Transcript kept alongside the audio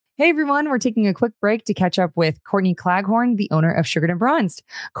Hey everyone, we're taking a quick break to catch up with Courtney Claghorn, the owner of Sugared and Bronzed.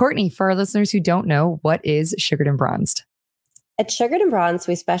 Courtney, for our listeners who don't know, what is Sugared and Bronzed? At Sugared and Bronzed,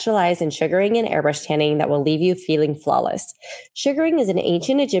 we specialize in sugaring and airbrush tanning that will leave you feeling flawless. Sugaring is an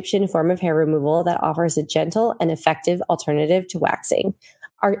ancient Egyptian form of hair removal that offers a gentle and effective alternative to waxing.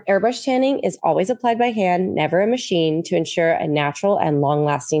 Our airbrush tanning is always applied by hand, never a machine, to ensure a natural and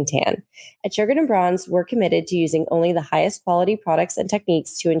long-lasting tan. At Sugared and Bronzed, we're committed to using only the highest quality products and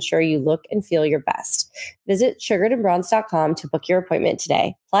techniques to ensure you look and feel your best. Visit sugaredandbronzed.com to book your appointment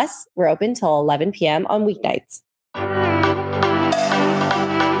today. Plus, we're open till 11 p.m. on weeknights.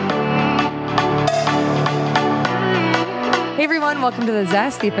 Hey everyone, welcome to The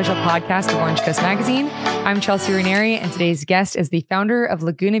Zest, the official podcast of Orange Coast Magazine. I'm Chelsea Ranieri, and today's guest is the founder of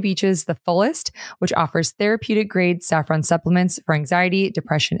Laguna Beach's The Fullest, which offers therapeutic-grade saffron supplements for anxiety,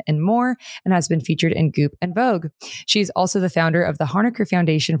 depression, and more, and has been featured in Goop and Vogue. She's also the founder of the Honarkar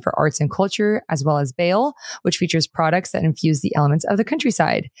Foundation for Arts and Culture, as well as Baile, which features products that infuse the elements of the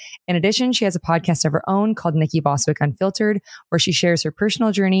countryside. In addition, she has a podcast of her own called Nikki Bostwick Unfiltered, where she shares her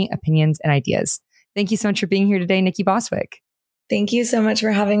personal journey, opinions, and ideas. Thank you so much for being here today, Nikki Bostwick. Thank you so much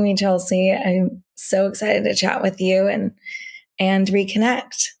for having me, Chelsea. I'm so excited to chat with you and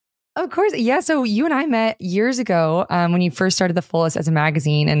reconnect. Of course. Yeah. So you and I met years ago when you first started The Fullest as a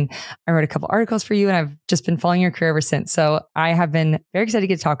magazine, and I wrote a couple articles for you, and I've just been following your career ever since. So I have been very excited to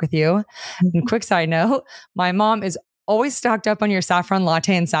get to talk with you. And quick side note, my mom is always stocked up on your saffron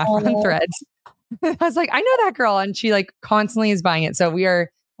latte and saffron threads. I was like, I know that girl. And she like constantly is buying it. So you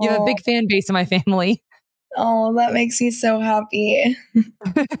have a big fan base in my family. Oh, that makes me so happy.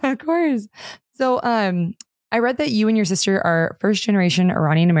 Of course. So I read that you and your sister are first generation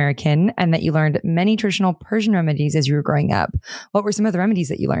Iranian American and that you learned many traditional Persian remedies as you were growing up. What were some of the remedies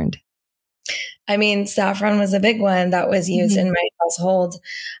that you learned? I mean, saffron was a big one that was used in my household.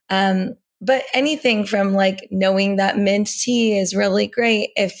 But anything from like knowing that mint tea is really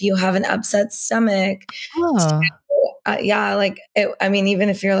great if you have an upset stomach. Oh. Even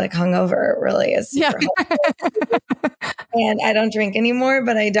if you're like hungover, it really is super helpful. And I don't drink anymore,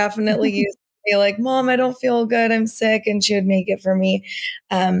 but I definitely used to be like, Mom, I don't feel good. I'm sick. And she would make it for me.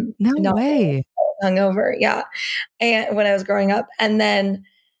 No way. Hungover. Yeah. And when I was growing up, and then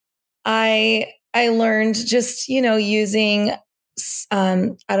I learned just, using,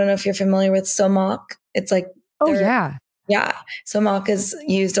 I don't know if you're familiar with sumac. It's like, yeah. Sumac is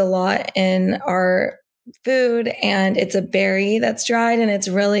used a lot in our food, and it's a berry that's dried, and it's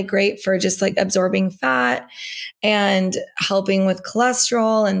really great for just like absorbing fat and helping with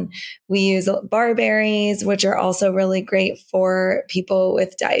cholesterol. And we use barberries, which are also really great for people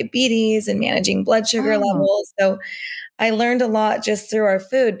with diabetes and managing blood sugar levels. So I learned a lot just through our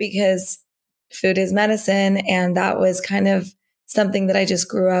food, because food is medicine. And that was kind of something that I just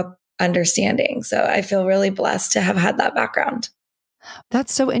grew up understanding. So I feel really blessed to have had that background.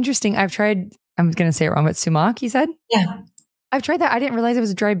 That's so interesting. I'm going to say it wrong, but sumac, you said? Yeah. I've tried that. I didn't realize it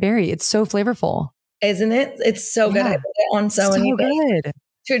was a dry berry. It's so flavorful. Isn't it? It's so good. I put it on so many things. Good.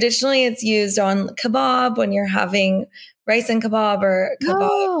 Traditionally, it's used on kebab when you're having rice and kebab or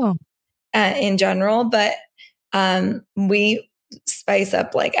kebab in general. But we spice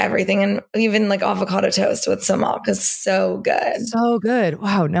up like everything, and even like avocado toast with sumac is so good. So good.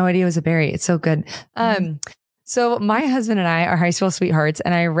 Wow. No idea it was a berry. It's so good. So my husband and I are high school sweethearts,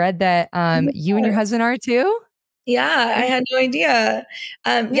 and I read that you and your husband are too? Yeah, I had no idea.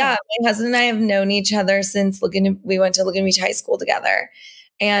 My husband and I have known each other since we went to Laguna Beach High School together.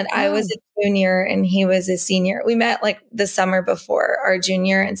 And I was a junior and he was a senior. We met like the summer before our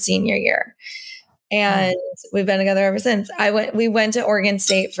junior and senior year. And we've been together ever since. We went to Oregon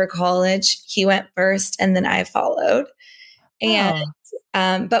State for college. He went first and then I followed. And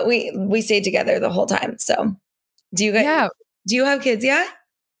but we stayed together the whole time. So do you have kids yet?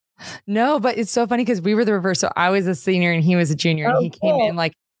 No, but it's so funny because we were the reverse. So I was a senior and he was a junior, and he came in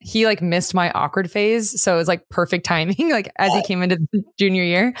like, he like missed my awkward phase. So it was like perfect timing, like as he came into the junior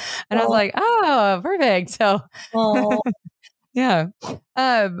year, and I was like, oh, perfect. So yeah.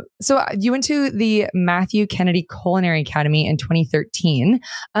 So you went to the Matthew Kennedy Culinary Academy in 2013.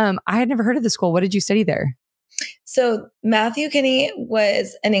 I had never heard of the school. What did you study there? So Matthew Kennedy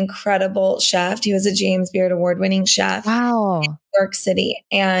was an incredible chef. He was a James Beard Award-winning chef in New York City,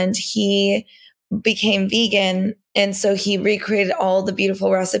 and he became vegan. And so he recreated all the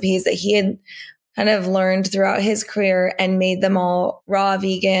beautiful recipes that he had kind of learned throughout his career and made them all raw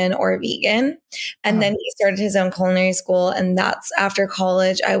vegan or vegan. And then he started his own culinary school. And that's after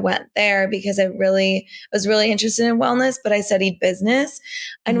college, I went there because I was really interested in wellness, but I studied business.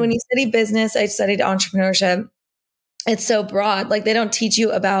 And when you study business, I studied entrepreneurship. it's so broad. Like they don't teach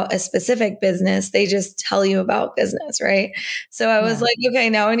you about a specific business. They just tell you about business. Right. So I was like, okay,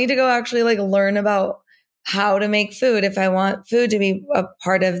 now I need to go actually like learn about how to make food if I want food to be a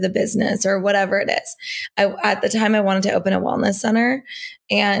part of the business or whatever it is. At the time I wanted to open a wellness center,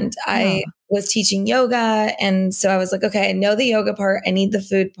 and I was teaching yoga. And so I was like, okay, I know the yoga part. I need the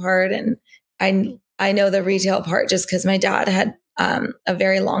food part. And I know the retail part just because my dad had a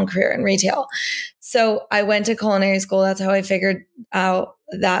very long career in retail. So I went to culinary school. That's how I figured out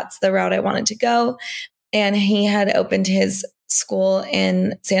that's the route I wanted to go. And he had opened his school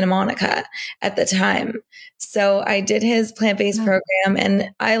in Santa Monica at the time. So I did his plant-based program, and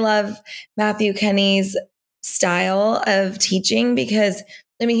I love Matthew Kenny's style of teaching because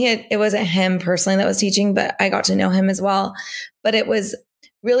I mean, it wasn't him personally that was teaching, but I got to know him as well. But it was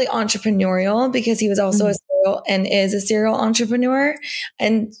really entrepreneurial because he was also a serial and is a serial entrepreneur.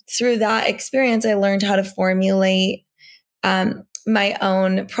 And through that experience, I learned how to formulate my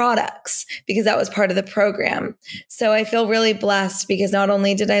own products because that was part of the program. So I feel really blessed because not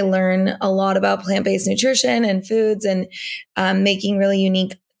only did I learn a lot about plant-based nutrition and foods and making really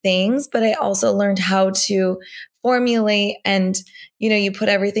unique things, but I also learned how to formulate and, you know, you put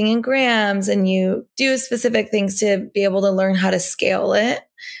everything in grams and you do specific things to be able to learn how to scale it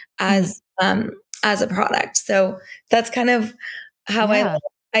as a product. So that's kind of how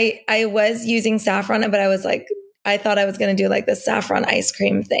I was using saffron, but I was like, I thought I was going to do like the saffron ice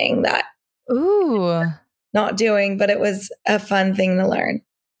cream thing that not doing, but it was a fun thing to learn.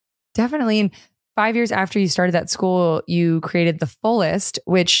 Definitely. And 5 years after you started that school, you created the Fullest,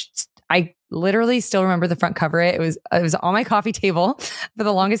 which I literally still remember the front cover. It was on my coffee table for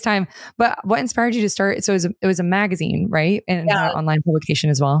the longest time. But what inspired you to start? So it was a magazine, right? And an online publication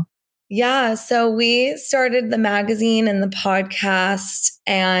as well. Yeah. So we started the magazine and the podcast,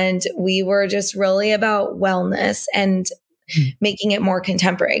 and we were just really about wellness and making it more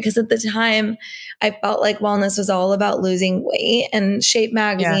contemporary. Because at the time, I felt like wellness was all about losing weight, and Shape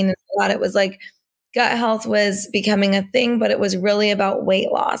magazine and all that, it was like gut health was becoming a thing, but it was really about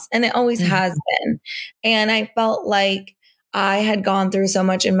weight loss. And it always has been. And I felt like I had gone through so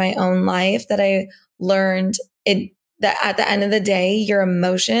much in my own life that I learned that at the end of the day, your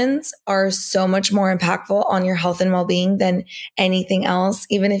emotions are so much more impactful on your health and well-being than anything else,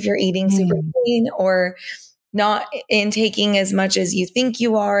 even if you're eating super clean or not intaking as much as you think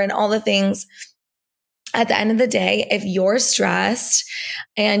you are and all the things. At the end of the day, if you're stressed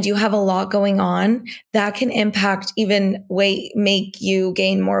and you have a lot going on, that can impact even weight, make you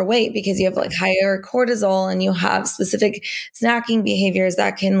gain more weight because you have like higher cortisol and you have specific snacking behaviors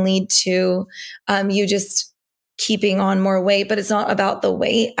that can lead to you just keeping on more weight. But it's not about the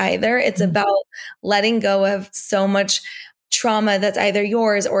weight either. It's about letting go of so much trauma that's either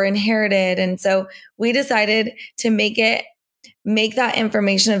yours or inherited. And so we decided to make that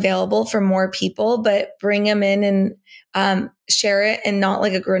information available for more people, but bring them in and share it in not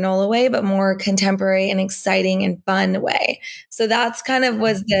like a granola way, but more contemporary and exciting and fun way. So that's kind of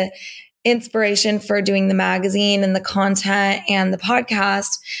was the inspiration for doing the magazine and the content and the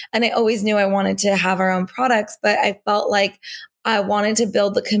podcast. And I always knew I wanted to have our own products, but I felt like I wanted to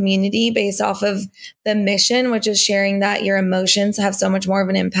build the community based off of the mission, which is sharing that your emotions have so much more of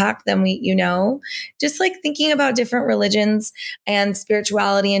an impact than just like thinking about different religions and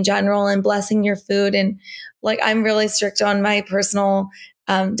spirituality in general and blessing your food. And like, I'm really strict on my personal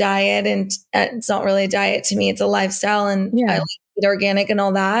diet, and it's not really a diet to me. It's a lifestyle, and I like eat organic and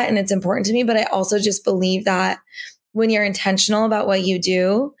all that. And it's important to me, but I also just believe that when you're intentional about what you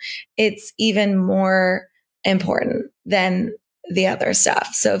do, it's even more important than the other stuff.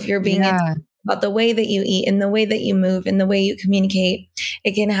 So if you're being about the way that you eat and the way that you move and the way you communicate,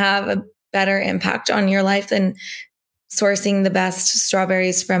 it can have a better impact on your life than sourcing the best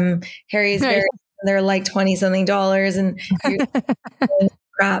strawberries from Harry's Berry. They're like $20 something and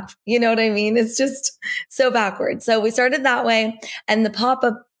crap. You know what I mean? It's just so backwards. So we started that way, and the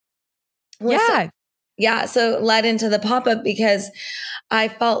pop-up so led into the pop-up because I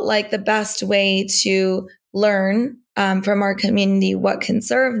felt like the best way to learn from our community what can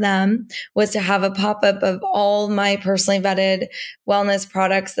serve them was to have a pop-up of all my personally vetted wellness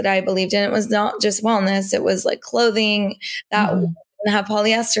products that I believed in. It was not just wellness. It was like clothing that didn't have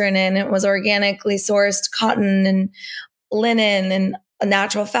polyester in it. And it was organically sourced cotton and linen and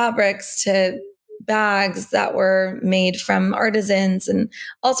natural fabrics to bags that were made from artisans and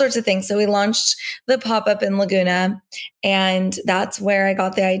all sorts of things. So we launched the pop-up in Laguna, and that's where I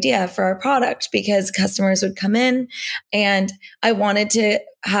got the idea for our product because customers would come in and I wanted to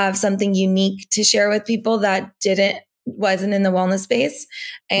have something unique to share with people that didn't wasn't in the wellness space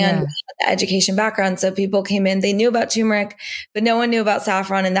and the education background. So people came in, they knew about turmeric, but no one knew about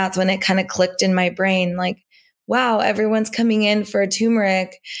saffron. And that's when it kind of clicked in my brain. Like, wow, everyone's coming in for a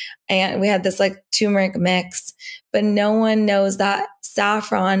turmeric. And we had this like turmeric mix, but no one knows that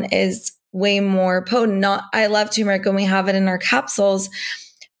saffron is way more potent. I love turmeric and we have it in our capsules,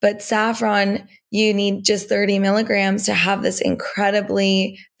 but saffron, you need just 30 milligrams to have this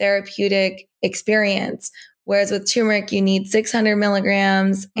incredibly therapeutic experience. Whereas with turmeric, you need 600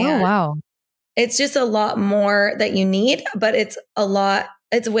 milligrams. And wow. It's just a lot more that you need, but it's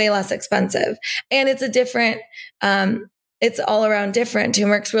way less expensive. And it's a different, it's all around different.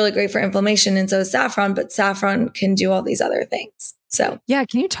 Turmeric's really great for inflammation. And so is saffron, but saffron can do all these other things. So yeah,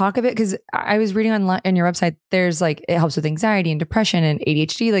 can you talk a bit? Because I was reading on your website, there's like, it helps with anxiety and depression and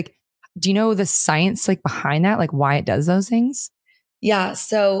ADHD. Like, do you know the science like behind that? Like why it does those things? Yeah.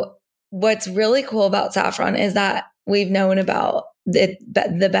 So what's really cool about saffron is that we've known about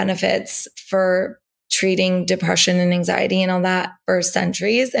the benefits for treating depression and anxiety and all that for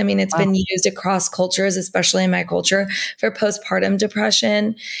centuries. I mean, it's been used across cultures, especially in my culture, for postpartum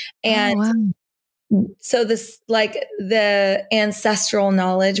depression. And so this, like the ancestral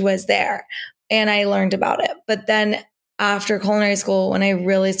knowledge was there and I learned about it. But then after culinary school, when I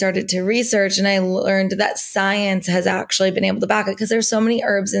really started to research and I learned that science has actually been able to back it, because there's so many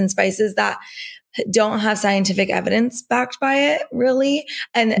herbs and spices that don't have scientific evidence backed by it really.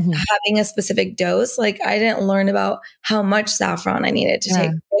 And having a specific dose, like I didn't learn about how much saffron I needed to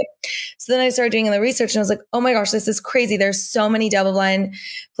take. So then I started doing the research and I was like, oh my gosh, this is crazy. There's so many double-blind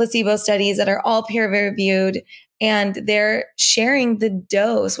placebo studies that are all peer reviewed and they're sharing the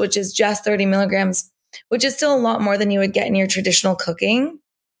dose, which is just 30 milligrams, which is still a lot more than you would get in your traditional cooking.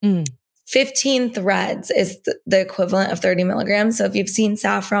 15 threads is the equivalent of 30 milligrams. So if you've seen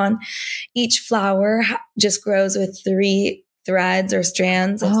saffron, each flower just grows with 3 threads or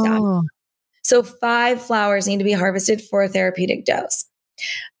strands of saffron. So 5 flowers need to be harvested for a therapeutic dose.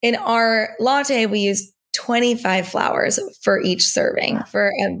 In our latte, we use 25 flowers for each serving for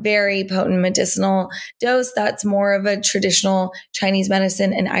a very potent medicinal dose. That's more of a traditional Chinese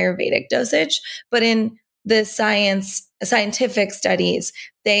medicine and Ayurvedic dosage. But in the scientific studies,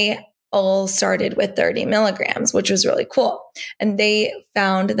 they all started with 30 milligrams, which was really cool. And they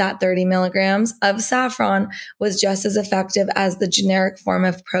found that 30 milligrams of saffron was just as effective as the generic form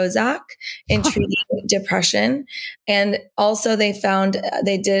of Prozac in treating depression. And also they found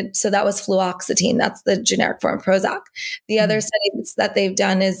so that was fluoxetine. That's the generic form of Prozac. The other studies that they've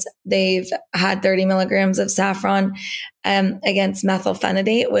done is they've had 30 milligrams of saffron against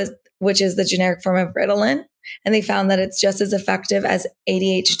methylphenidate, which is the generic form of Ritalin. And they found that it's just as effective as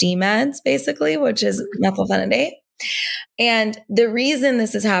ADHD meds, basically, which is methylphenidate. And the reason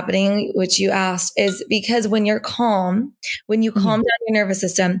this is happening, which you asked, is because when you're calm, when you calm down your nervous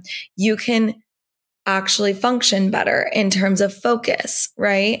system, you can actually function better in terms of focus,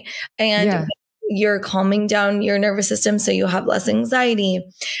 right? And you're calming down your nervous system so you have less anxiety.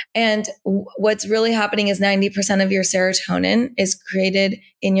 And what's really happening is 90% of your serotonin is created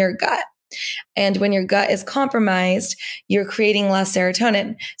in your gut. And when your gut is compromised, you're creating less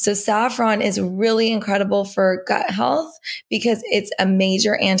serotonin. So saffron is really incredible for gut health because it's a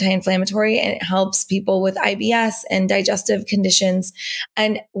major anti-inflammatory and it helps people with IBS and digestive conditions.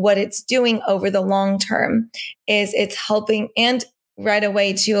 And what it's doing over the long term is it's helping, and right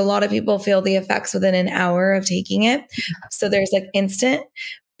away too, a lot of people feel the effects within an hour of taking it. So there's like instant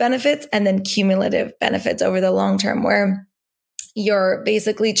benefits and then cumulative benefits over the long term where you're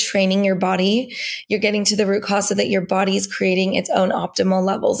basically training your body. You're getting to the root cause so that your body is creating its own optimal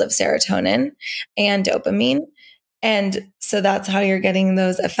levels of serotonin and dopamine. And so that's how you're getting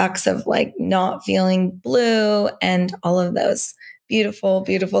those effects of like not feeling blue and all of those beautiful,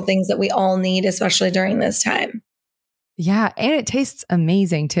 beautiful things that we all need, especially during this time. Yeah. And it tastes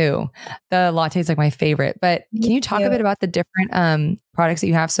amazing too. The latte is like my favorite, but can you talk a bit about the different products that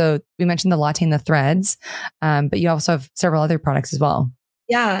you have? So we mentioned the latte and the threads, but you also have several other products as well.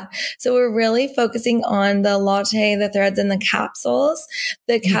 Yeah. So we're really focusing on the latte, the threads, and the capsules.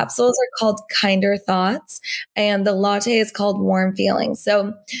 The capsules are called Kinder Thoughts, and the latte is called Warm Feelings.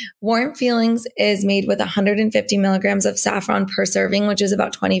 So Warm Feelings is made with 150 milligrams of saffron per serving, which is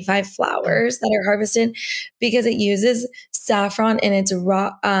about 25 flowers that are harvested because it uses saffron in its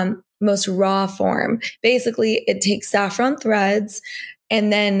raw, most raw form. Basically, it takes saffron threads,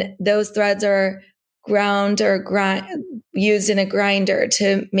 and then those threads are ground or used in a grinder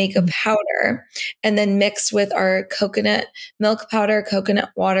to make a powder, and then mixed with our coconut milk powder, coconut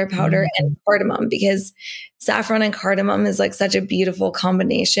water powder, and cardamom, because saffron and cardamom is like such a beautiful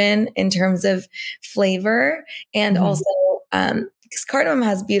combination in terms of flavor. And also, because cardamom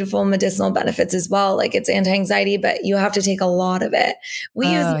has beautiful medicinal benefits as well. Like it's anti-anxiety, but you have to take a lot of it. We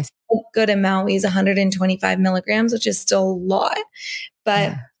use a good amount. We use 125 milligrams, which is still a lot,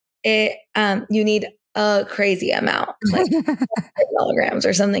 but you need a crazy amount, like milligrams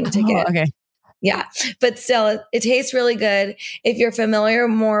or something to get. Okay. Yeah. But still, it tastes really good. If you're familiar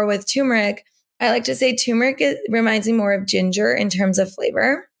more with turmeric, I like to say turmeric reminds me more of ginger in terms of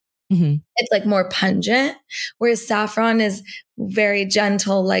flavor. It's like more pungent, whereas saffron is very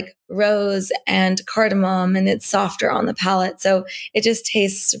gentle, like rose and cardamom, and it's softer on the palate. So it just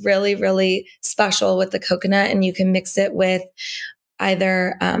tastes really, really special with the coconut, and you can mix it with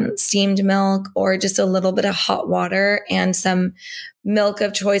either steamed milk or just a little bit of hot water and some milk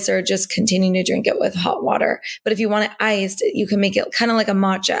of choice, or just continue to drink it with hot water. But if you want it iced, you can make it kind of like a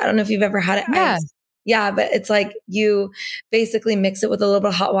matcha. I don't know if you've ever had it iced. Yeah, but it's like you basically mix it with a little bit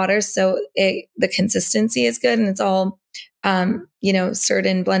of hot water, so the consistency is good, and it's all stirred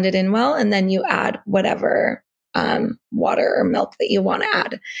and blended in well, and then you add whatever water or milk that you want to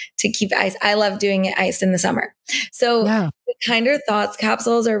add to keep it iced. I love doing it iced in the summer. So the Kinder Thoughts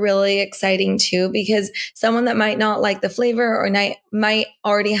capsules are really exciting too, because someone that might not like the flavor or might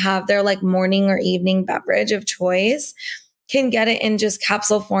already have their like morning or evening beverage of choice can get it in just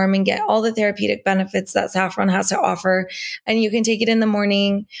capsule form and get all the therapeutic benefits that saffron has to offer. And you can take it in the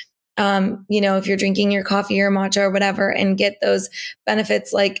morning, if you're drinking your coffee or matcha or whatever, and get those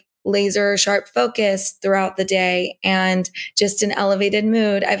benefits like laser sharp focus throughout the day and just an elevated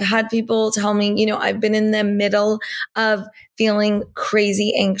mood. I've had people tell me, I've been in the middle of feeling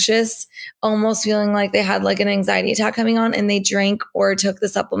crazy anxious, almost feeling like they had like an anxiety attack coming on, and they drank or took the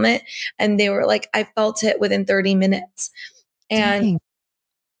supplement, and they were like, I felt it within 30 minutes. And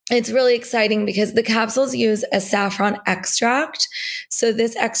it's really exciting because the capsules use a saffron extract. So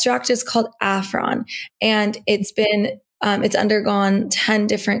this extract is called Affron, and it's undergone 10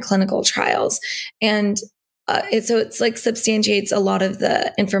 different clinical trials. And it's like substantiates a lot of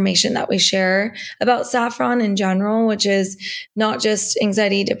the information that we share about saffron in general, which is not just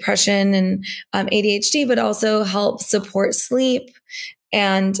anxiety, depression, and ADHD, but also helps support sleep.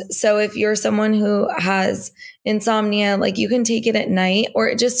 And so if you're someone who has insomnia, like you can take it at night,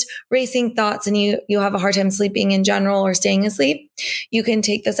 or just racing thoughts and you have a hard time sleeping in general or staying asleep, you can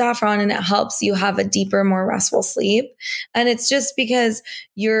take the saffron and it helps you have a deeper, more restful sleep. And it's just because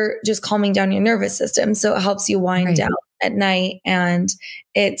you're just calming down your nervous system. So it helps you wind down at night, and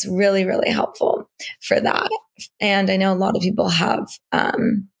it's really, really helpful for that. And I know a lot of people have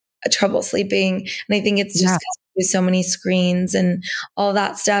trouble sleeping, and I think it's just because we use so many screens and all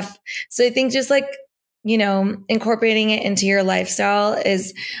that stuff. So I think just like, incorporating it into your lifestyle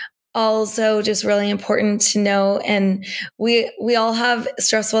is also just really important to know. And we all have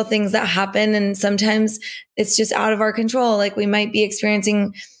stressful things that happen, and sometimes it's just out of our control. Like we might be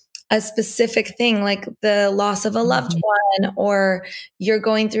experiencing a specific thing, like the loss of a loved one, or you're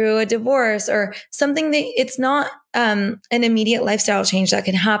going through a divorce or something that it's not an immediate lifestyle change that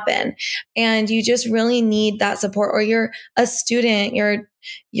can happen. And you just really need that support. Or you're a student,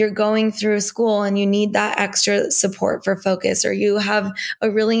 you're going through school and you need that extra support for focus, or you have a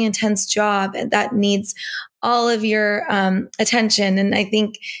really intense job and that needs all of your attention. And I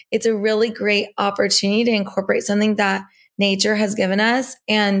think it's a really great opportunity to incorporate something that nature has given us.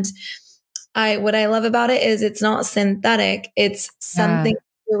 And what I love about it is it's not synthetic. It's something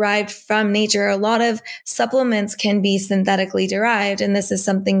derived from nature. A lot of supplements can be synthetically derived, and this is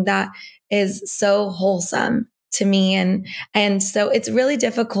something that is so wholesome to me. And so it's really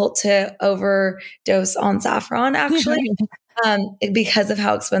difficult to overdose on saffron, actually. Because of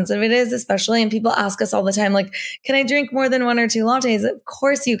how expensive it is, especially. And people ask us all the time, like, can I drink more than 1 or 2 lattes? Of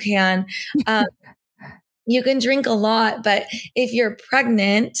course you can. You can drink a lot, but if you're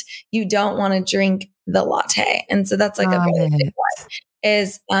pregnant, you don't want to drink the latte. And so that's like a really big one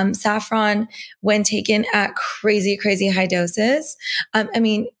is saffron, when taken at crazy, crazy high doses. I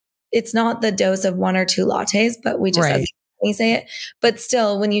mean, it's not the dose of 1 or 2 lattes, but we just as we say it. But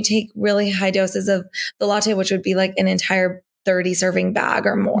still, when you take really high doses of the latte, which would be like an entire 30 serving bag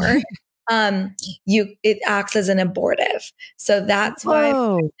or more, it acts as an abortive. So that's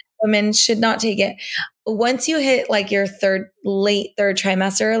why women should not take it. Once you hit like your late third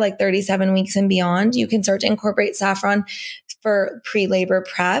trimester, like 37 weeks and beyond, you can start to incorporate saffron for pre-labor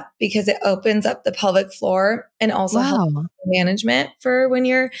prep because it opens up the pelvic floor and also helps management for when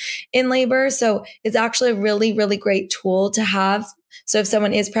you're in labor. So it's actually a really, really great tool to have. So if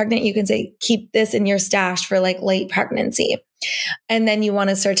someone is pregnant, you can say, keep this in your stash for like late pregnancy. And then you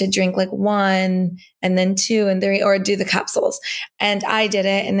want to start to drink like 1 and then 2 and 3, or do the capsules. And I did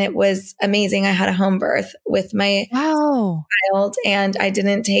it and it was amazing. I had a home birth with my child and I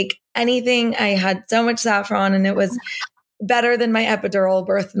didn't take anything. I had so much saffron and it was better than my epidural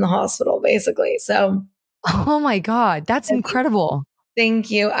birth in the hospital, basically. So, oh my God, that's incredible.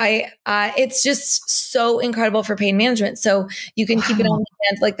 Thank you. It's just so incredible for pain management. So you can keep it on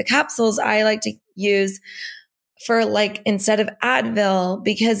hand. Like the capsules I like to use for like, instead of Advil,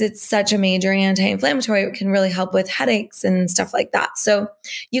 because it's such a major anti-inflammatory, it can really help with headaches and stuff like that. So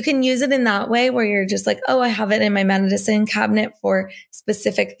you can use it in that way where you're just like, oh, I have it in my medicine cabinet for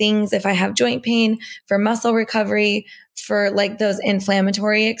specific things. If I have joint pain, for muscle recovery, for like those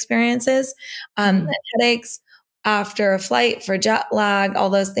inflammatory experiences, and headaches after a flight, for jet lag, all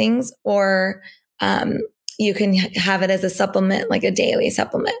those things. Or you can have it as a supplement, like a daily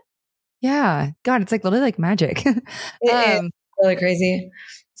supplement. Yeah. God, it's like literally like magic. It is really crazy.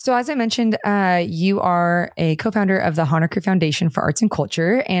 So as I mentioned, you are a co-founder of the Honarkar Foundation for Arts and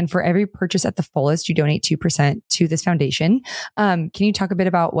Culture. And for every purchase at the Fullest, you donate 2% to this foundation. Can you talk a bit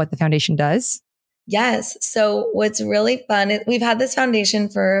about what the foundation does? Yes. So what's really fun, we've had this foundation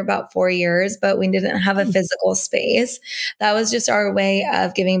for about 4 years, but we didn't have a physical space. That was just our way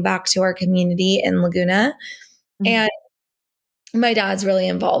of giving back to our community in Laguna. And my dad's really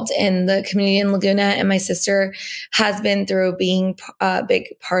involved in the community in Laguna, and my sister has been through being a big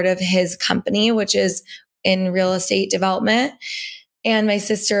part of his company, which is in real estate development. And my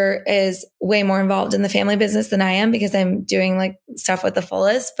sister is way more involved in the family business than I am because I'm doing like stuff with the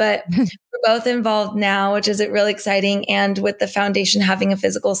Fullest, but we're both involved now, which is really exciting. And with the foundation having a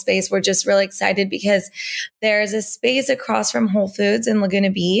physical space, we're just really excited because there's a space across from Whole Foods in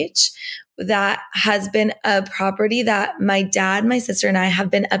Laguna Beach that has been a property that my dad, my sister, and I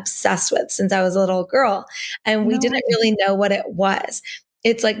have been obsessed with since I was a little girl. And we didn't really know what it was.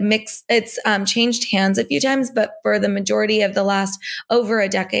 It's like mixed, it's changed hands a few times, but for the majority of the last over a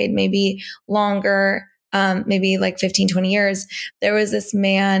decade, maybe longer, maybe like 15, 20 years, there was this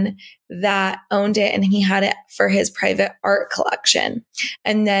man that owned it and he had it for his private art collection.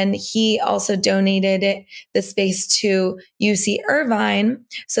 And then he also donated the space to UC Irvine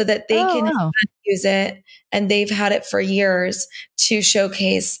so that they can use it. And they've had it for years to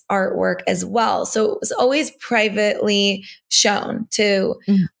showcase artwork as well. So it was always privately shown to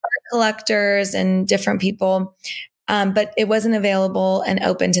art collectors and different people, but it wasn't available and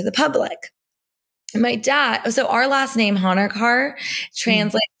open to the public. My dad, so our last name, Honarkar,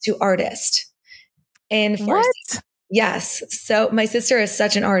 translates to artist in Farsi. What? Yes. So my sister is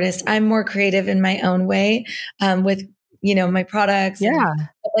such an artist. I'm more creative in my own way with, my products and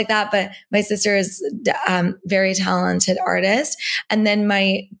stuff like that. But my sister is very talented artist. And then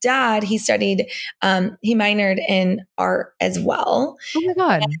my dad, he studied, he minored in art as well. Oh my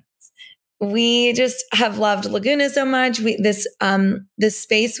God. And we just have loved Laguna so much. This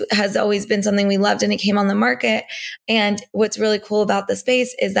space has always been something we loved, and it came on the market. And what's really cool about the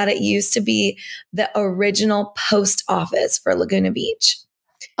space is that it used to be the original post office for Laguna Beach.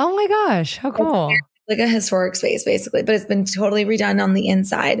 Oh my gosh, how cool. Like a historic space, basically, but it's been totally redone on the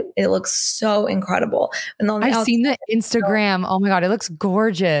inside. It looks so incredible. And on the I've seen the Instagram. Oh my God, it looks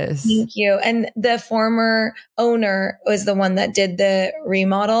gorgeous. Thank you. And the former owner was the one that did the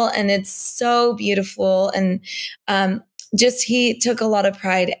remodel, and it's so beautiful. And just he took a lot of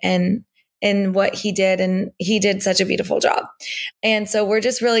pride in what he did, and he did such a beautiful job. And so we're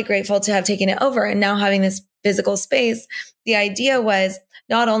just really grateful to have taken it over and now having this physical space. The idea was,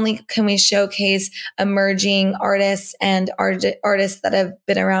 not only can we showcase emerging artists and artists that have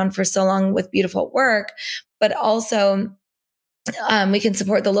been around for so long with beautiful work, but also we can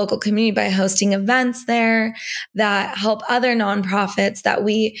support the local community by hosting events there that help other nonprofits that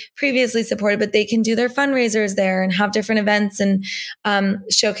we previously supported, but they can do their fundraisers there and have different events and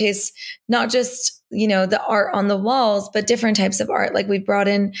showcase not just the art on the walls, but different types of art. Like we've brought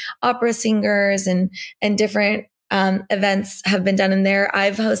in opera singers and different events have been done in there.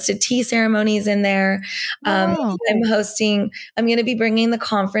 I've hosted tea ceremonies in there. I'm going to be bringing the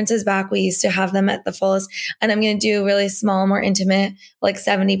conferences back. We used to have them at the Fullest, and I'm going to do really small, more intimate, like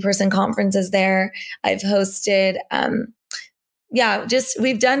 70-person conferences there. I've hosted,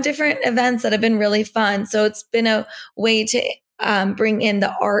 we've done different events that have been really fun. So it's been a way to bring in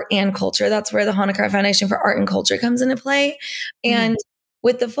the art and culture. That's where the Honarkar Foundation for Art and Culture comes into play. And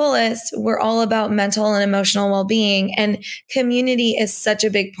with the Fullest, we're all about mental and emotional well-being, and community is such a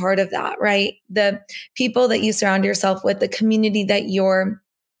big part of that, right? The people that you surround yourself with, the community that you're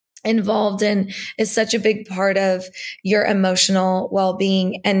involved in is such a big part of your emotional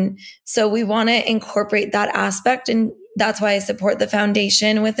well-being. And so we want to incorporate that aspect. And that's why I support the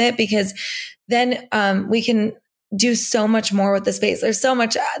foundation with it, because then we can do so much more with the space. There's so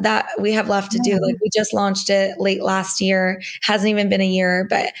much that we have left to do. Like, we just launched it late last year, hasn't even been a year,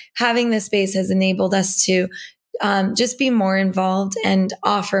 but having this space has enabled us to just be more involved and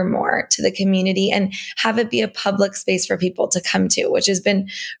offer more to the community and have it be a public space for people to come to, which has been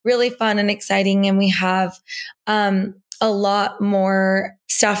really fun and exciting. And we have a lot more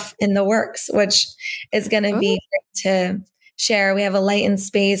stuff in the works, which is going to be great to share. We have a Light and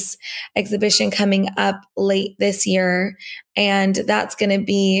Space exhibition coming up late this year, and that's going to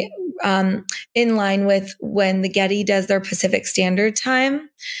be in line with when the Getty does their Pacific Standard Time.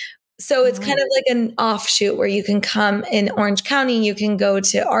 So it's kind of like an offshoot where you can come in Orange County, you can go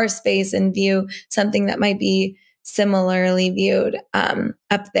to our space and view something that might be similarly viewed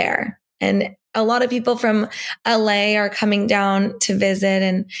up there. And a lot of people from LA are coming down to visit,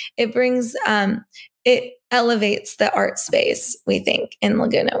 and it brings, it elevates the art space, we think, in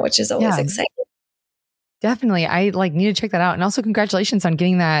Laguna, which is always exciting. Definitely. I need to check that out. And also congratulations on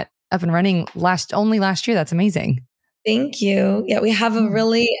getting that up and running only last year. That's amazing. Thank you. Yeah, we have a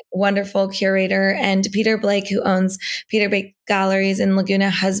really wonderful curator, and Peter Blake, who owns Peter Blake Galleries in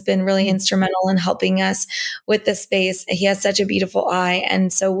Laguna, has been really instrumental in helping us with the space. He has such a beautiful eye.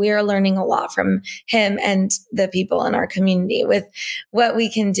 And so we are learning a lot from him and the people in our community with what we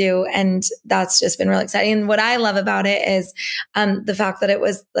can do. And that's just been really exciting. And what I love about it is the fact that it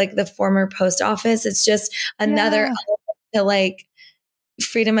was like the former post office. It's just another element to like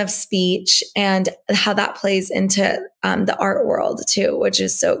freedom of speech and how that plays into the art world too, which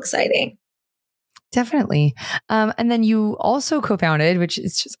is so exciting. Definitely. And then you also co-founded, which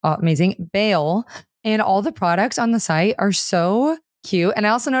is just amazing, Baile, and all the products on the site are so cute. And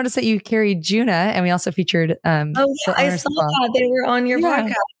I also noticed that you carried Juna, and we also featured I saw that they were on your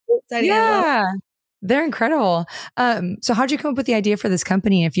podcast. Yeah. They're incredible. So how'd you come up with the idea for this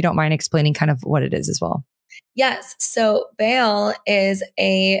company, if you don't mind explaining kind of what it is as well? Yes. So Baile is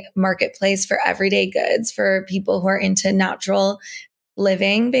a marketplace for everyday goods for people who are into natural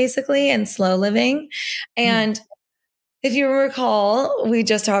living, basically, and slow living. And if you recall, we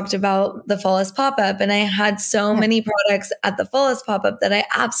just talked about the Fullest pop-up, and I had so many products at the Fullest pop-up that I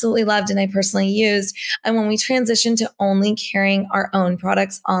absolutely loved and I personally used. And when we transitioned to only carrying our own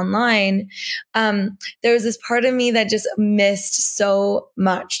products online, there was this part of me that just missed so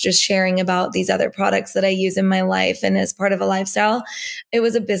much just sharing about these other products that I use in my life. And as part of a lifestyle, it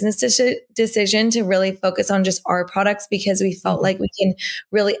was a business decision to really focus on just our products, because we felt like we can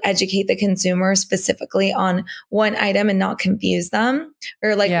really educate the consumer specifically on one item and not confuse them,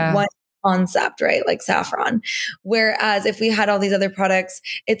 or like one concept, right? Like saffron. Whereas if we had all these other products,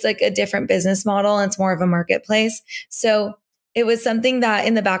 it's like a different business model and it's more of a marketplace. So it was something that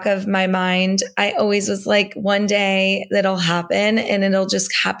in the back of my mind, I always was like, one day that'll happen and it'll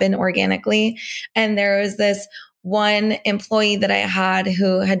just happen organically. And there was this one employee that I had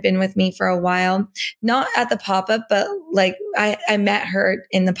who had been with me for a while, not at the pop-up, but like I met her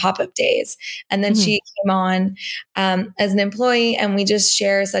in the pop-up days. And then she came on as an employee, and we just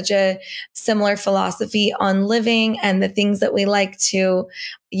share such a similar philosophy on living and the things that we like to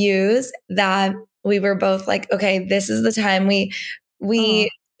use, that we were both like, okay, this is the time. We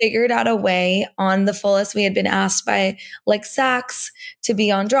figured out a way on the Fullest. We had been asked by like Saks to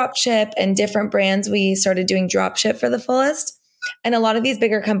be on dropship and different brands. We started doing dropship for the Fullest, and a lot of these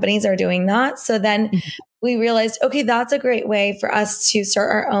bigger companies are doing that. So then we realized, okay, that's a great way for us to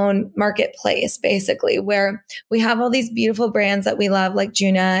start our own marketplace, basically, where we have all these beautiful brands that we love, like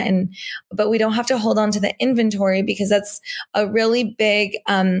Juna, but we don't have to hold on to the inventory, because that's a really big,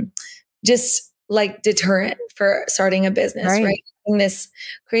 just like deterrent for starting a business, right? This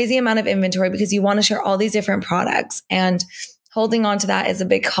crazy amount of inventory, because you want to share all these different products, and holding on to that is a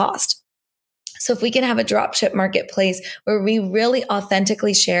big cost. So if we can have a dropship marketplace where we really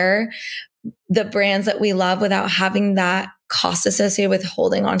authentically share the brands that we love without having that cost associated with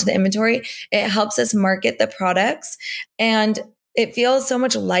holding on to the inventory, it helps us market the products, and it feels so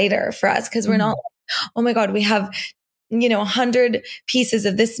much lighter for us, because we're not like, oh my God, we have 100 pieces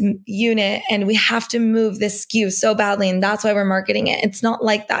of this unit and we have to move this SKU so badly, and that's why we're marketing it. It's not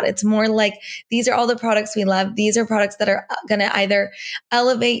like that. It's more like, these are all the products we love. These are products that are going to either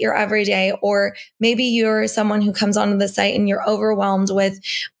elevate your everyday, or maybe you're someone who comes onto the site and you're overwhelmed with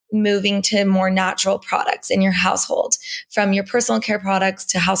moving to more natural products in your household, from your personal care products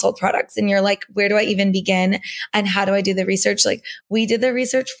to household products. And you're like, where do I even begin? And how do I do the research? Like, we did the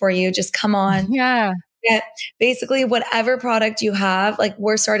research for you. Just come on. Yeah. Yeah, basically whatever product you have, like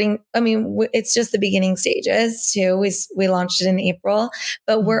we're starting, it's just the beginning stages too. We launched it in April,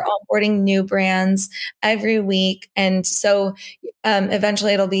 but we're onboarding new brands every week. And so,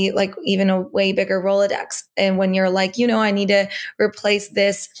 eventually it'll be like even a way bigger Rolodex. And when you're like, I need to replace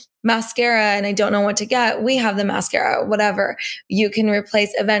this mascara and I don't know what to get, we have the mascara, whatever. You can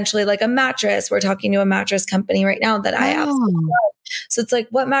replace eventually like a mattress. We're talking to a mattress company right now that I absolutely love. So it's like,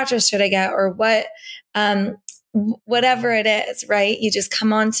 what mattress should I get, or whatever it is, right? You just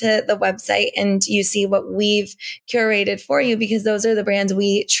come onto the website and you see what we've curated for you, because those are the brands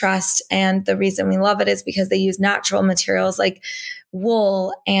we trust. And the reason we love it is because they use natural materials like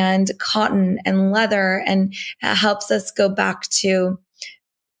wool and cotton and leather, and it helps us go back to,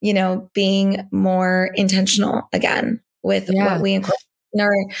 being more intentional again with what we incorporate in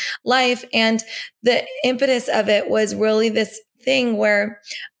our life. And the impetus of it was really this thing where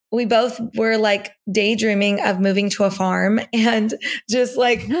we both were like daydreaming of moving to a farm and just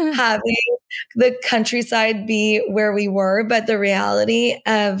like having the countryside be where we were. But the reality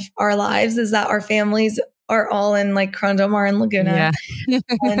of our lives is that our families are all in like Corona del Mar and Laguna. Yeah.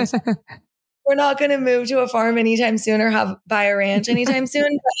 And we're not going to move to a farm anytime soon or buy a ranch anytime soon.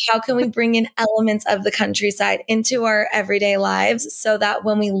 But how can we bring in elements of the countryside into our everyday lives so that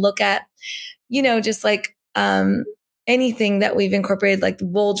when we look at, just like, anything that we've incorporated, like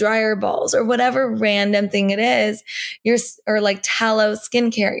wool dryer balls or whatever random thing it is, or like tallow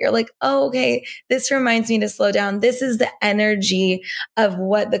skincare, you're like, oh, okay, this reminds me to slow down. This is the energy of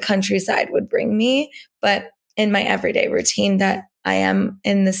what the countryside would bring me, but in my everyday routine that I am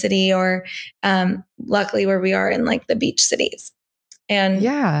in the city, or luckily where we are in like the beach cities. And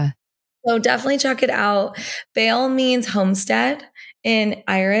so definitely check it out. Baile means homestead in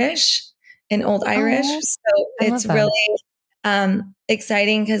Irish. In Old Irish. So it's really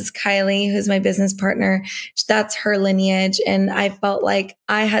exciting because Kylie, who's my business partner, that's her lineage. And I felt like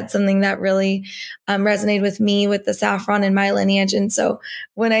I had something that really resonated with me with the saffron in my lineage. And so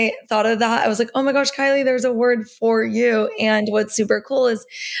when I thought of that, I was like, oh my gosh, Kylie, there's a word for you. And what's super cool is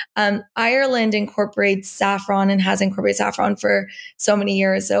Ireland incorporates saffron and has incorporated saffron for so many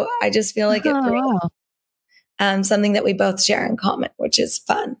years. So I just feel like it brings something that we both share in common, which is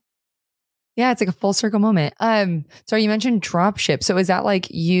fun. Yeah, it's like a full circle moment. So you mentioned drop ship. So is that like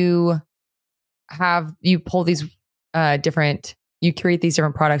you pull these you create these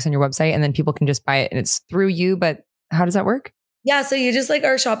different products on your website and then people can just buy it and it's through you, but how does that work? Yeah. So you just like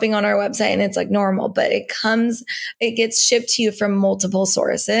are shopping on our website and it's like normal, but it gets shipped to you from multiple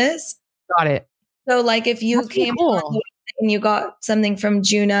sources. Got it. So like if you came on and you got something from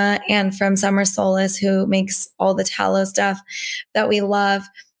Juna and from Summer Solace, who makes all the tallow stuff that we love,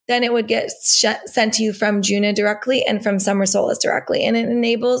 then it would get sent to you from Juna directly and from Summer Solace directly. And it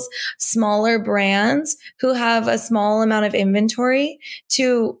enables smaller brands who have a small amount of inventory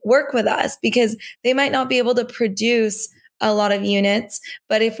to work with us, because they might not be able to produce a lot of units.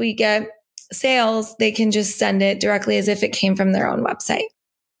 But if we get sales, they can just send it directly as if it came from their own website.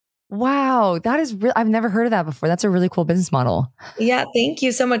 Wow. That is I've never heard of that before. That's a really cool business model. Yeah. Thank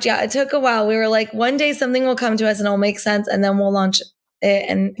you so much. Yeah. It took a while. We were like, one day something will come to us and it'll make sense and then we'll launch it.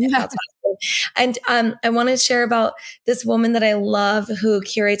 And that's awesome. And I want to share about this woman that I love who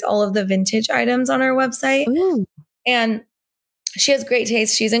curates all of the vintage items on our website. Ooh. And she has great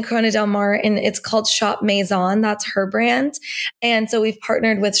taste. She's in Corona del Mar and it's called Shop Maison. That's her brand. And so we've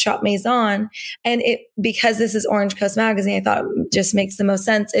partnered with Shop Maison, and because this is Orange Coast Magazine, I thought it just makes the most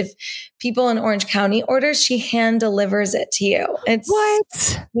sense. If people in Orange County order, she hand delivers it to you. It's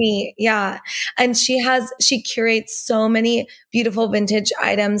what? Me. Yeah. And she curates so many beautiful vintage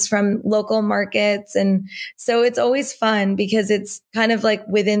items from local markets. And so it's always fun because it's kind of like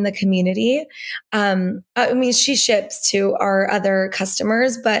within the community. She ships to our other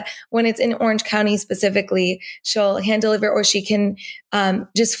customers, but when it's in Orange County specifically, she'll hand deliver, or she can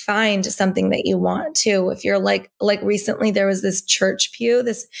just find something that you want too. If you're like recently there was this church pew,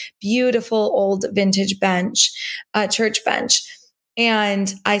 this beautiful old vintage church bench.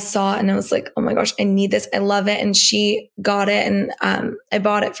 And I saw it and I was like, oh my gosh, I need this. I love it. And she got it and I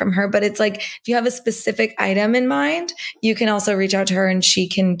bought it from her. But it's like, if you have a specific item in mind, you can also reach out to her and she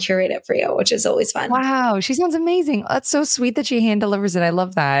can curate it for you, which is always fun. Wow. She sounds amazing. That's so sweet that she hand delivers it. I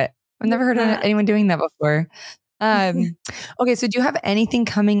love that. I've never heard of anyone doing that before. Okay. So do you have anything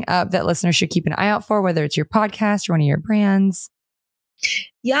coming up that listeners should keep an eye out for, whether it's your podcast or one of your brands?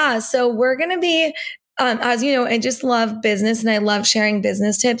 Yeah. So we're going to be as you know, I just love business and I love sharing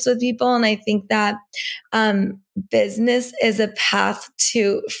business tips with people. And I think that business is a path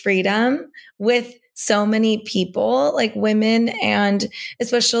to freedom with so many people, like women, and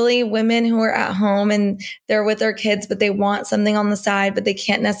especially women who are at home and they're with their kids, but they want something on the side, but they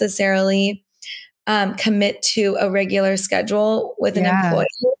can't necessarily commit to a regular schedule with an employee.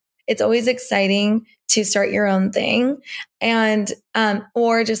 It's always exciting to start your own thing, and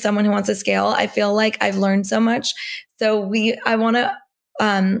or just someone who wants to scale. I feel like I've learned so much. So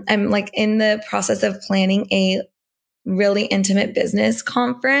I'm like in the process of planning a really intimate business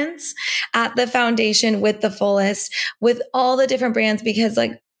conference at the foundation with the Fullest, with all the different brands, because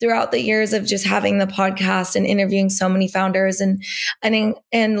like throughout the years of just having the podcast and interviewing so many founders and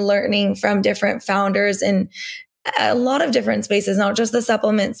learning from different founders in a lot of different spaces, not just the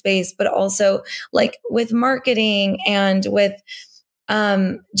supplement space, but also like with marketing and with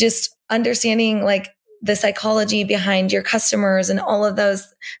just understanding like the psychology behind your customers and all of those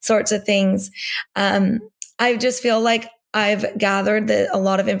sorts of things. I just feel like I've gathered a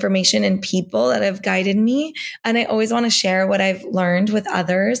lot of information and people that have guided me. And I always want to share what I've learned with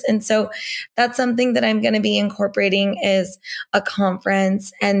others. And so that's something that I'm going to be incorporating is a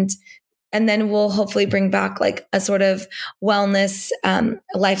conference, and then we'll hopefully bring back like a sort of wellness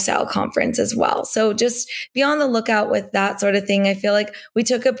lifestyle conference as well. So just be on the lookout with that sort of thing. I feel like we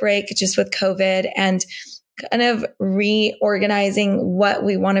took a break just with COVID and kind of reorganizing what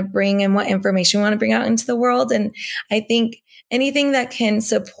we want to bring and what information we want to bring out into the world. And I think anything that can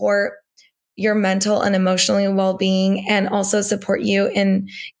support your mental and emotional well-being and also support you in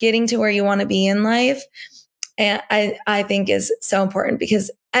getting to where you want to be in life, and I think is so important,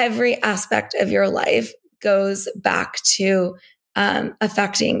 because every aspect of your life goes back to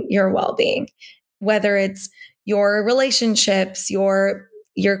affecting your well-being, whether it's your relationships, your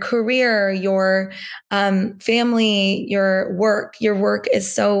career, your family, your work. Your work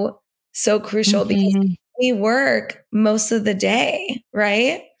is so crucial because we work most of the day,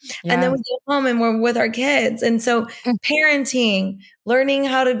 right? Yeah. And then we go home and we're with our kids. And so parenting, learning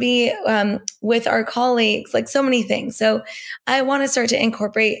how to be with our colleagues, like so many things. So I want to start to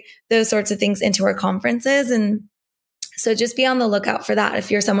incorporate those sorts of things into our conferences. And so just be on the lookout for that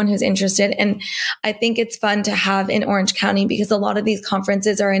if you're someone who's interested. And I think it's fun to have in Orange County, because a lot of these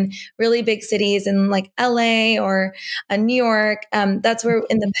conferences are in really big cities in like LA or New York. That's where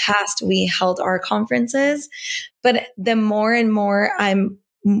in the past we held our conferences. But the more and more I'm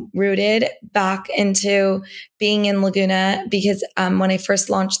rooted back into being in Laguna, because when I first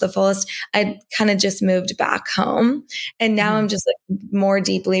launched the Fullest, I kind of just moved back home, and now I'm just like more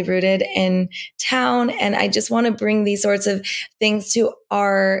deeply rooted in town. And I just want to bring these sorts of things to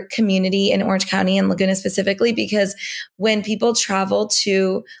our community in Orange County and Laguna specifically, because when people travel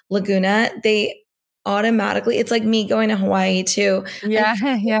to Laguna, they automatically, it's like me going to Hawaii too.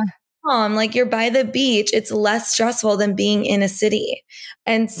 Yeah. Yeah. Like you're by the beach, it's less stressful than being in a city.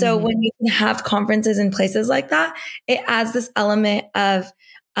 And so when you can have conferences in places like that, it adds this element of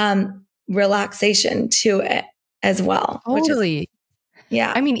relaxation to it as well. Totally.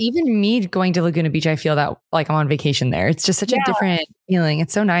 Yeah. I mean, even me going to Laguna Beach, I feel that like I'm on vacation there. It's just such a different feeling.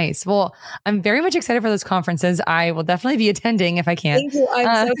 It's so nice. Well, I'm very much excited for those conferences. I will definitely be attending if I can. Thank you.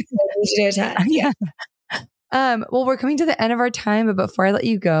 I'm so excited to attend. Yeah. Well, we're coming to the end of our time, but before I let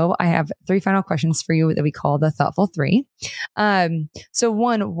you go, I have 3 final questions for you that we call the Thoughtful 3. So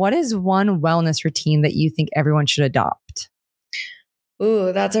one, what is one wellness routine that you think everyone should adopt?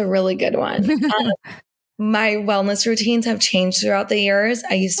 Ooh, that's a really good one. My wellness routines have changed throughout the years.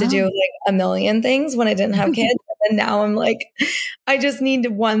 I used to do like a million things when I didn't have kids. And now I'm like, I just need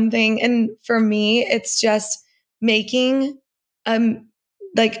one thing. And for me, it's just making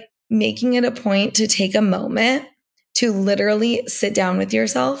it a point to take a moment to literally sit down with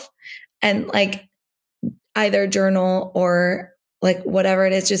yourself and like either journal or like whatever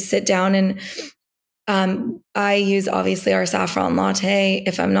it is, just sit down. And I use obviously our saffron latte.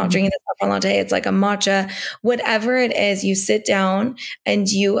 If I'm not drinking the saffron latte, it's like a matcha, whatever it is, you sit down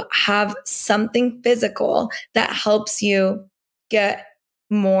and you have something physical that helps you get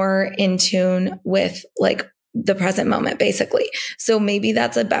more in tune with like the present moment, basically. So maybe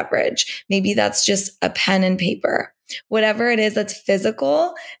that's a beverage. Maybe that's just a pen and paper, whatever it is that's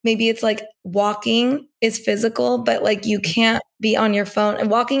physical. Maybe it's like walking is physical, but like you can't be on your phone, and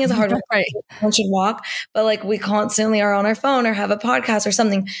walking is a hard one. Right. One should walk, but like we constantly are on our phone or have a podcast or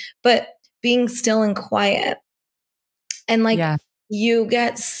something, but being still and quiet. And like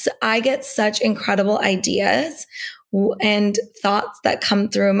I get such incredible ideas and thoughts that come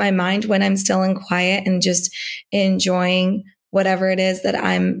through my mind when I'm still and quiet and just enjoying whatever it is that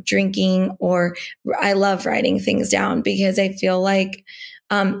I'm drinking, or I love writing things down because I feel like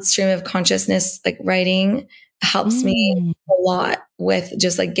stream of consciousness, like writing helps me a lot with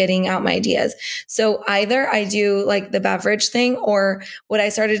just like getting out my ideas. So either I do like the beverage thing, or what I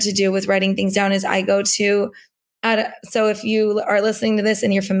started to do with writing things down is I go to so if you are listening to this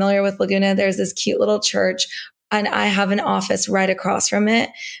and you're familiar with Laguna, there's this cute little church, and I have an office right across from it.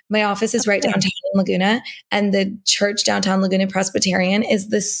 My office is right downtown in Laguna, and the church downtown Laguna Presbyterian is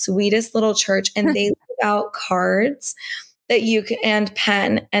the sweetest little church. And they leave out cards that you can, and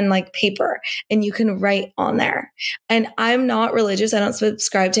pen and like paper, and you can write on there. And I'm not religious. I don't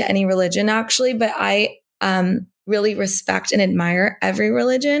subscribe to any religion actually, but I really respect and admire every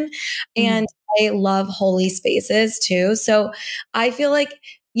religion. And I love holy spaces too. So I feel like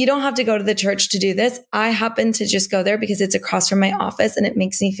you don't have to go to the church to do this. I happen to just go there because it's across from my office and it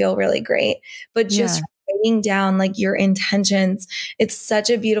makes me feel really great. But just writing down like your intentions, it's such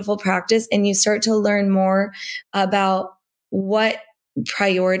a beautiful practice. And you start to learn more about what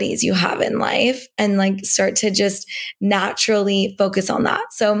priorities you have in life and like start to just naturally focus on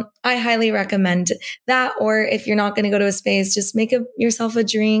that. So I highly recommend that. Or if you're not going to go to a space, just make yourself a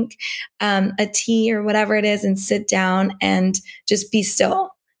drink, a tea or whatever it is, and sit down and just be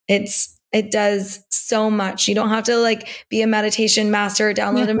still. It does so much. You don't have to like be a meditation master or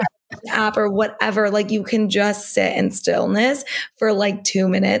download a meditation app or whatever. Like you can just sit in stillness for like 2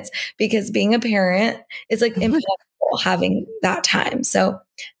 minutes, because being a parent is like impossible having that time. So,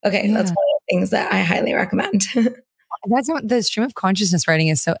 okay, that's one of the things that I highly recommend. That's what the stream of consciousness writing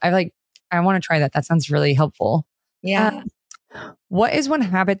is. So I want to try that. That sounds really helpful. Yeah. What is one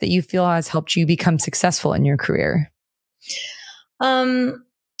habit that you feel has helped you become successful in your career?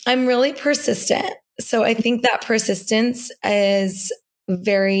 I'm really persistent. So I think that persistence has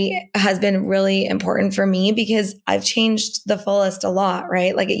been really important for me, because I've changed the Fullest a lot,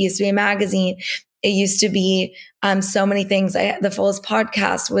 right? Like it used to be a magazine. It used to be so many things. The Fullest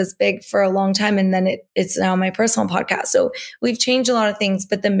podcast was big for a long time, and then it's now my personal podcast. So we've changed a lot of things,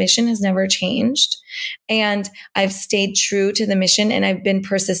 but the mission has never changed. And I've stayed true to the mission, and I've been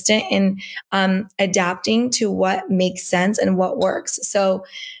persistent in adapting to what makes sense and what works. So,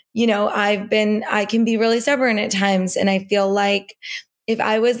 you know, I can be really stubborn at times, and I feel like if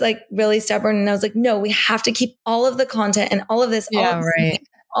I was like really stubborn and I was like, no, we have to keep all of the content and all of this,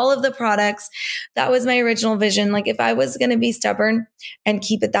 all of the products. That was my original vision. Like if I was going to be stubborn and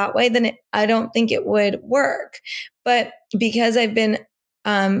keep it that way, then I don't think it would work. But because I've been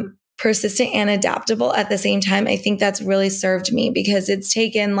persistent and adaptable at the same time, I think that's really served me, because it's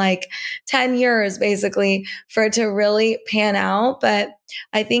taken like 10 years basically for it to really pan out. But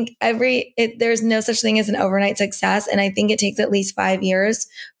I think there's no such thing as an overnight success. And I think it takes at least 5 years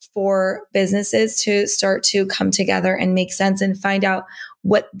for businesses to start to come together and make sense and find out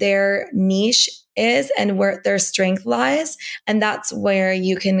what their niche is and where their strength lies. And that's where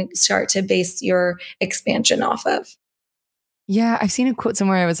you can start to base your expansion off of. Yeah, I've seen a quote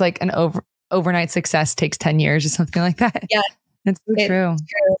somewhere. It was like an overnight success takes 10 years or something like that. Yeah. That's so true.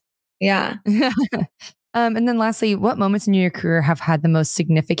 Yeah. And then lastly, what moments in your career have had the most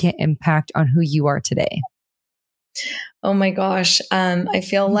significant impact on who you are today? Oh my gosh. I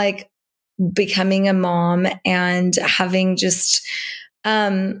feel like becoming a mom and having just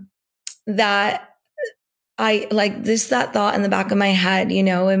that I like that thought in the back of my head, you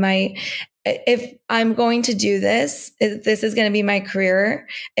know, if I'm going to do this, if this is going to be my career,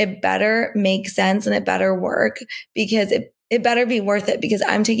 it better make sense and it better work, because it better be worth it, because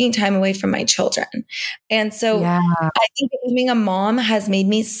I'm taking time away from my children. And so I think becoming a mom has made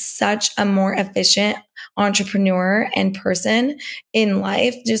me such a more efficient entrepreneur and person in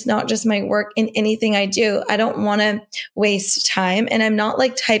life, not just my work, in anything I do. I don't want to waste time. And I'm not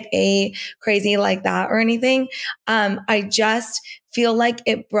like type A crazy like that or anything. I just feel like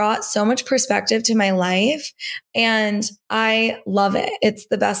it brought so much perspective to my life, and I love it. It's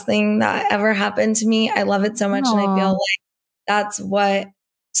the best thing that ever happened to me. I love it so much. And I feel like that's what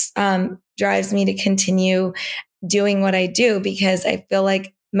drives me to continue doing what I do, because I feel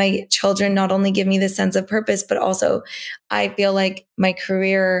like my children not only give me this sense of purpose, but also I feel like my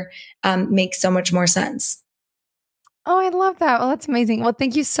career makes so much more sense. Oh, I love that. Well, that's amazing. Well,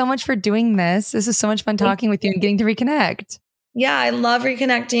 thank you so much for doing this. This is so much fun talking with you and getting to reconnect. Yeah, I love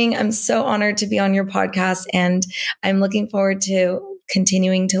reconnecting. I'm so honored to be on your podcast, and I'm looking forward to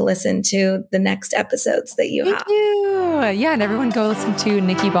continuing to listen to the next episodes that you have. Thank you. Yeah, and everyone go listen to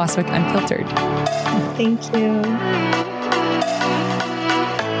Nikki Bostwick Unfiltered. Thank you.